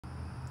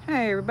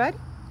Hi everybody,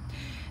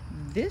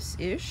 this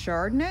is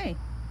Chardonnay,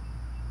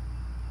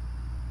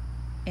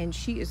 and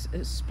she is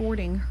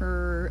sporting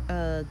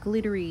her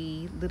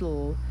glittery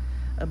little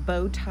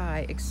bow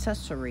tie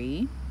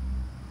accessory.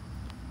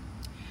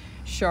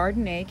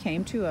 Chardonnay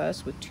came to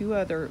us with two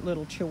other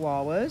little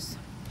chihuahuas,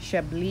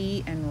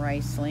 Chablis and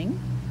Riesling,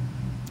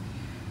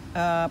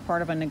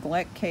 part of a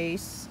neglect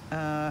case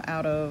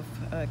out of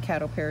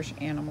Caddo Parish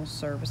Animal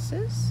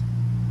Services.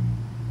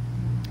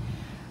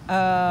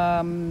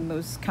 It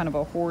was kind of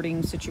a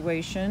hoarding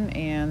situation,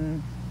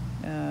 and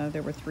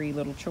there were three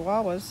little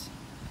chihuahuas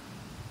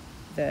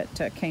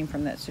that came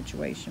from that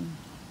situation.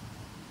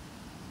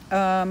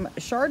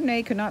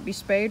 Chardonnay could not be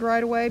spayed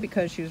right away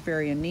because she was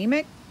very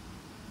anemic.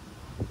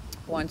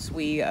 Once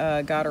we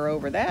got her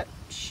over that,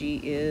 she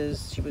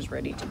was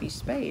ready to be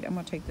spayed. I'm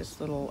gonna take this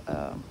little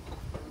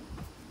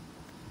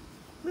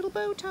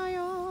bow tie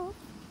off.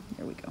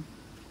 There we go.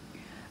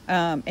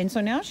 And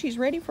so now she's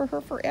ready for her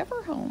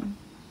forever home.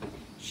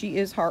 She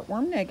is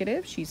heartworm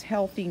negative. She's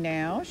healthy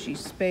now. She's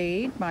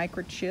spayed,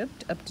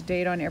 microchipped, up to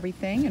date on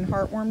everything, and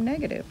heartworm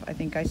negative. I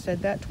think I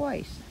said that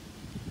twice.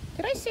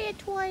 Did I say it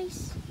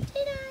twice?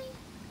 Did I?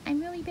 I'm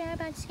really bad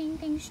about saying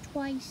things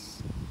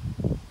twice.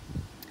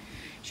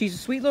 She's a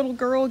sweet little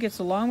girl, gets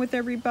along with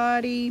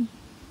everybody,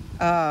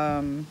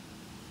 and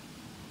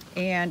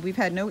we've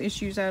had no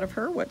issues out of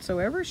her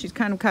whatsoever. She's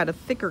kind of got a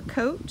thicker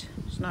coat.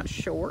 She's not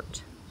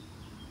short,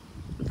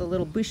 with a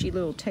little bushy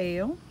little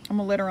tail. I'm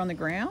gonna let her on the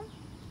ground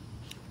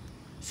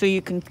so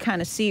you can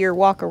kind of see her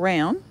walk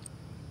around.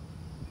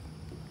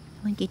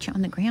 I want to get you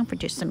on the ground for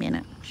just a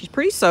minute. She's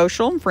pretty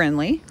social and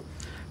friendly.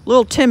 A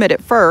little timid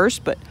at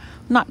first, but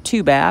not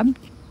too bad.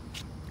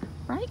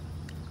 Right?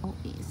 Oh,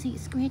 see,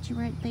 scratchy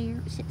right there.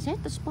 Is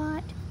that the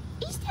spot?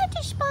 Is that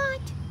the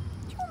spot?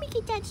 Do you want me to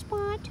get that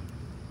spot?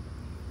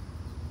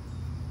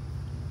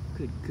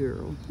 Good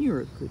girl.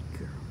 You're a good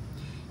girl.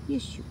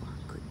 Yes, you are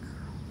a good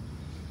girl.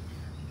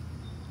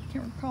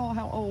 Can't recall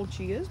how old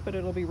she is, but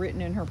it'll be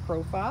written in her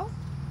profile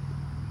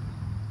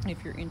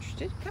if you're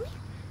interested. Come here,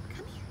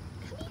 come here,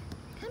 come here,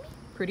 come here.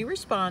 Pretty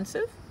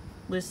responsive.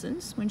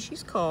 Listens when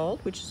she's called,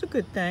 which is a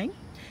good thing.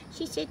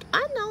 She said,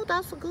 I know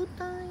that's a good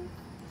thing.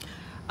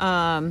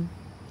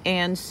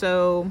 And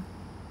so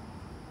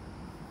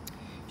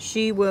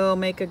she will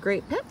make a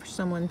great pet for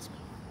someone's.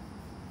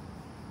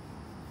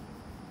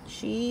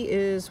 She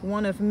is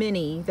one of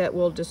many that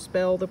will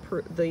dispel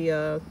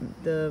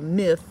the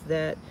myth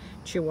that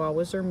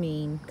Chihuahuas are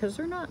mean, because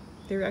they're not.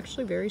 They're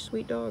actually very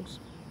sweet dogs.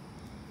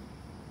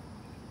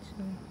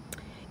 So,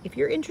 if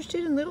you're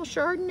interested in little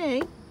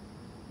Chardonnay,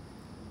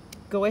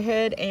 go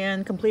ahead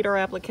and complete our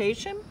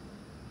application.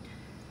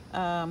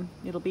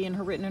 It'll be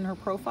written in her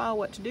profile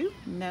what to do,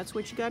 and that's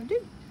what you got to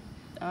do.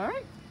 All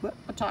right, well,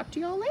 I'll talk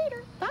to y'all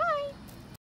later. Bye.